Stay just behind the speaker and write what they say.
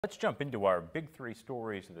Let's jump into our big three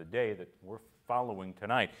stories of the day that we're following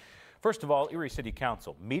tonight. First of all, Erie City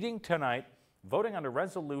Council meeting tonight, voting on a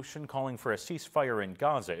resolution calling for a ceasefire in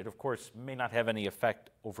Gaza. It, of course, may not have any effect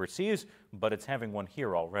overseas, but it's having one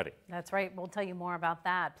here already. That's right. We'll tell you more about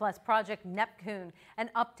that. Plus, Project NepTWNE, an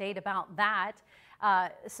update about that.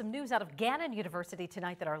 Some news out of Gannon University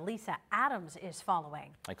tonight that our Lisa Adams is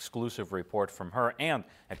following. Exclusive report from her. And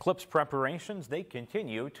Eclipse preparations, they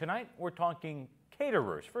continue. Tonight, we're talking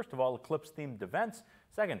caterers. First of all, Eclipse-themed events.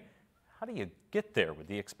 Second, how do you get there with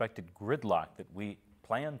the expected gridlock that we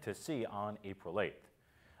plan to see on April 8th?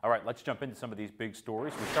 All right, let's jump into some of these big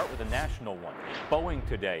stories. We start with a national one. Boeing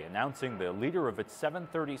today announcing the leader of its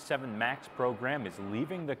 737 MAX program is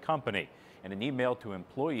leaving the company. In an email to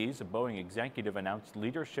employees, a Boeing executive announced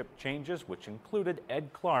leadership changes, which included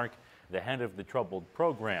Ed Clark, the head of the troubled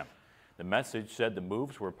program. The message said the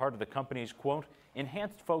moves were part of the company's, quote,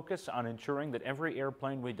 enhanced focus on ensuring that every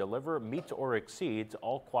airplane we deliver meets or exceeds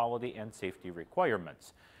all quality and safety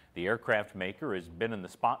requirements. The aircraft maker has been in the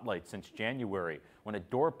spotlight since January when a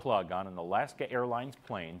door plug on an Alaska Airlines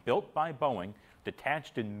plane built by Boeing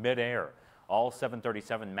detached in midair. All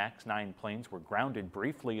 737 MAX 9 planes were grounded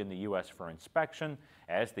briefly in the U.S. for inspection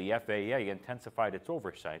as the FAA intensified its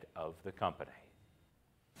oversight of the company.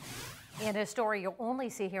 In a story you'll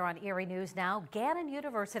only see here on Erie News Now, Gannon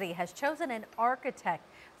University has chosen an architect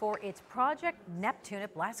for its Project NepTWNE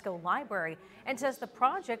at Blasco Library and says the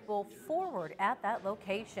project will forward at that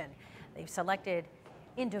location. They've selected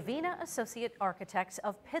Indovina Associate Architects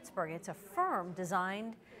of Pittsburgh. It's a firm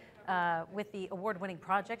designed with the award-winning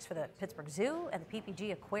projects for the Pittsburgh Zoo and the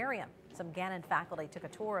PPG Aquarium. Some Gannon faculty took a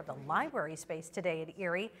tour of the library space today at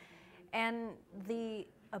Erie, and the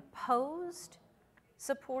opposed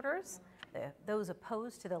supporters, those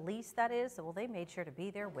opposed to the lease, that is, well, they made sure to be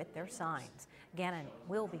there with their signs. Gannon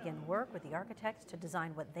will begin work with the architects to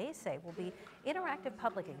design what they say will be interactive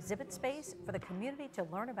public exhibit space for the community to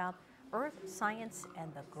learn about Earth, science,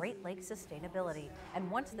 and the Great Lakes sustainability.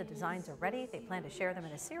 And once the designs are ready, they plan to share them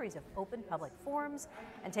in a series of open public forums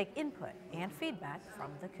and take input and feedback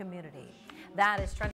from the community. That is trending.